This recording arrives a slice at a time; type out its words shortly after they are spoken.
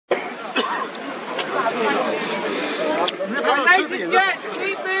Ladies and gents,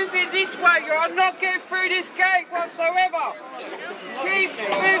 keep moving this way. You're not getting through this gate whatsoever. Keep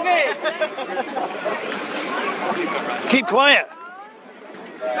moving. Keep quiet.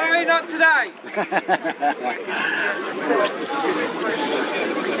 Sorry, not today.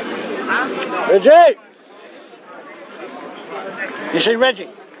 Reggie! You see Reggie?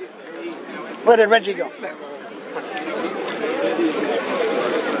 Where did Reggie go?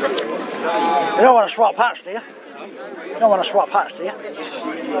 You don't want to swap hats, do you? You don't want to swap hats, do you?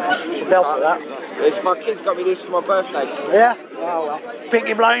 It's a belt for that. It's my kids got me this for my birthday. Yeah? Oh well.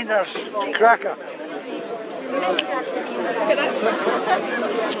 Peaky Blinders, cracker.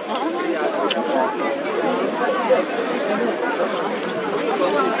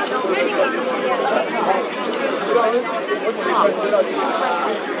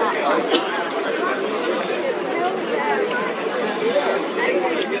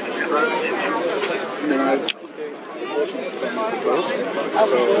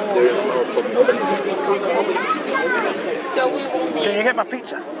 Can you get my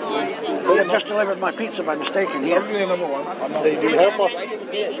pizza? They've just delivered my pizza by mistake in here. Help us.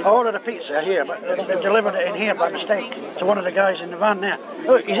 I ordered a pizza here, but they've delivered it in here by mistake to one of the guys in the van there.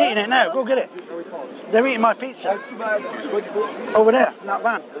 Look, he's eating it now. Go get it. They're eating my pizza. Over there, in that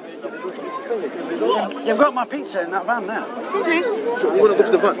van. They've got my pizza in that van now. Excuse me? So you want to go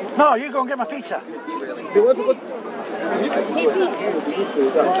to the van? No, you go and get my pizza. They want to go. Can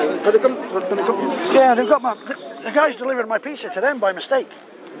they come? Yeah, they've got my... The guys delivered my pizza to them by mistake.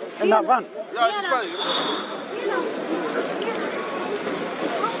 In that van. Yeah, that's right.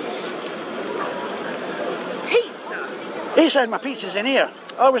 Pizza? He said my pizza's in here.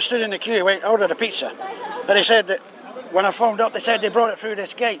 I was stood in the queue, ordered a pizza. And he said that when I phoned up, they said they brought it through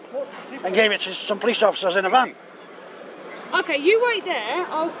this gate and gave it to some police officers in a van. Okay, you wait there.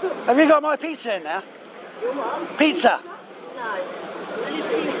 Have you got my pizza in there? Pizza?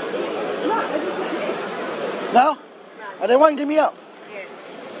 No? Are they winding me up?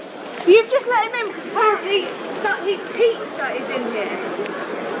 You've just let him in because apparently his pizza is in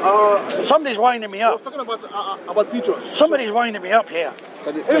here. Somebody's winding me I up. was talking about pizza. Somebody's winding me up here.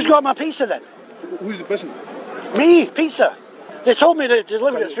 Who's got my pizza then? Who's the person? Me, pizza. They told me they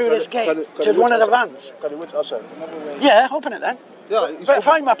delivered it through this gate to one of the vans. Can you wait outside? Yeah, open it then. Yeah, it's But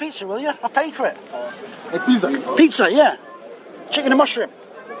find my pizza, will you? I paid for it. a pizza. Pizza, yeah. Chicken and mushroom.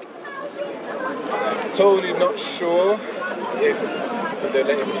 Totally not sure if they're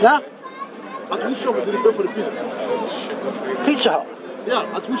letting me. No? At which shop did you pay for the pizza? Pizza Hut.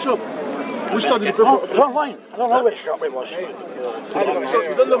 Yeah, at which shop? Which store did you pay Oh, for? online. I don't know which shop it was. So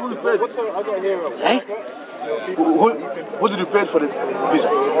you don't know who you paid? Eh? Who did you pay for the pizza?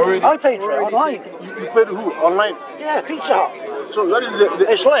 I paid for it online. You paid who? Online? Yeah, Pizza Hut. So what is the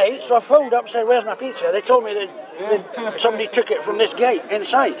It's late, so I phoned up and said, where's my pizza? They told me that somebody took it from this gate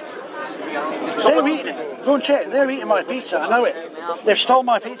inside. They're eating it. Go and check. They're eating my pizza. I know it. They've stole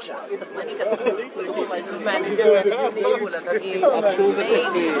my pizza.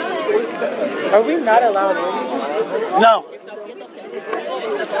 Are we not allowed in? No.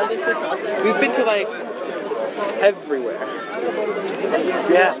 We've been to like everywhere.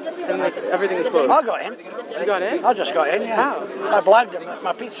 Yeah. And like everything is closed. I got in. You got in? I just got in, yeah. How? I blagged them that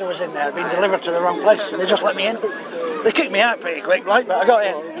my pizza was in there. It'd been delivered to the wrong place. And they just let me in. They kicked me out pretty quick, like, but I got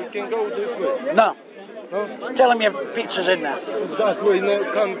in. You can go this way. No. No? Tell them your pizza's in there. That way, no,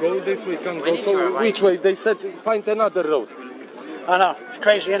 can't go. This way can't go. So which way? They said find another road. I know. It's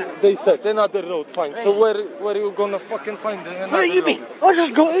crazy, isn't it? They said another road. Fine. So where are you gonna fucking find another Where you road? been? I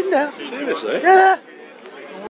just got in there. Seriously? Yeah.